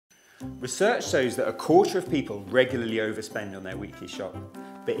Research shows that a quarter of people regularly overspend on their weekly shop.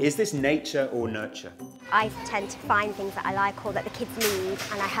 But is this nature or nurture? I tend to find things that I like or that the kids need,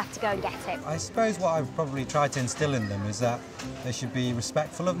 and I have to go and get it. I suppose what I've probably tried to instill in them is that they should be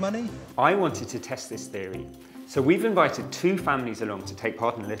respectful of money. I wanted to test this theory, so we've invited 2 families along to take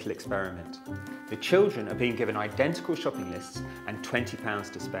part in a little experiment. The children are being given identical shopping lists and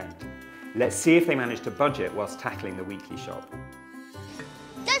 £20 to spend. Let's see if they manage to budget whilst tackling the weekly shop.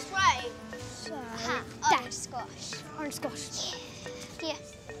 That's right. So, Orange squash. orange squash. Yeah.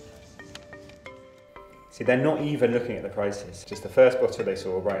 See, they're not even looking at the prices, just the first bottle they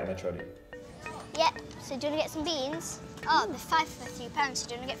saw right in the trolley. Yep. So do you want to get some beans? Oh, they're 5 for £3, so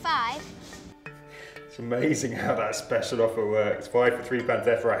do you want to get 5? It's amazing how that special offer works. 5 for £3,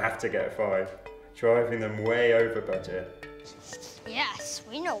 therefore I have to get 5. Driving them way over budget. Yes,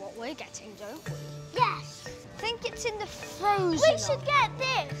 we know what we're getting, don't we? Yes. I think it's in the frozen. We should get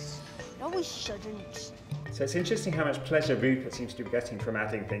this. No, we shouldn't. So it's interesting how much pleasure Rupert seems to be getting from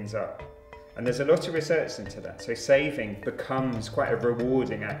adding things up. And there's a lot of research into that, so saving becomes quite a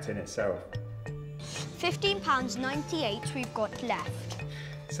rewarding act in itself. £15.98 we've got left.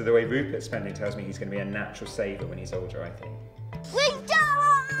 So the way Rupert's spending tells me he's going to be a natural saver when he's older, I think. We're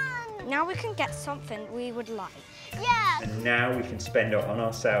done! Now we can get something we would like. Yeah. And now we can spend it on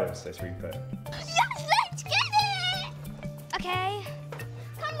ourselves, says Rupert. Yes, let's get it! Okay.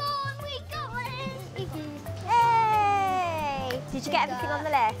 Come on, we got it! Yay! Did you get everything on the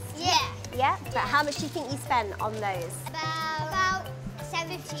list? Yeah. Yeah? But how much do you think you spent on those? About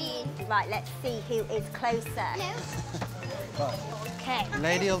 17. Right, let's see who is closer. No. Okay.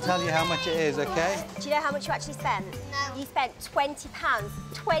 Lady will tell you how much it is, okay? Do you know how much you actually spent? No. You spent £20,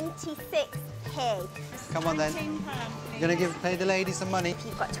 26p. Come on then. You're going to pay the lady some money? If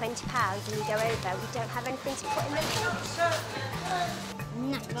you've got £20 and you go over, we don't have anything to put in the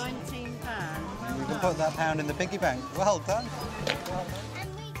 £19. You can put that pound in the piggy bank. Well done.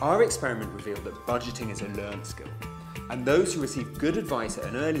 Our experiment revealed that budgeting is a learned skill. And those who receive good advice at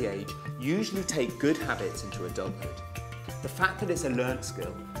an early age usually take good habits into adulthood. The fact that it's a learnt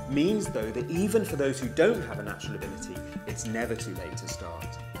skill means, though, that even for those who don't have a natural ability, it's never too late to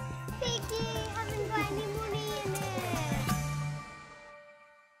start.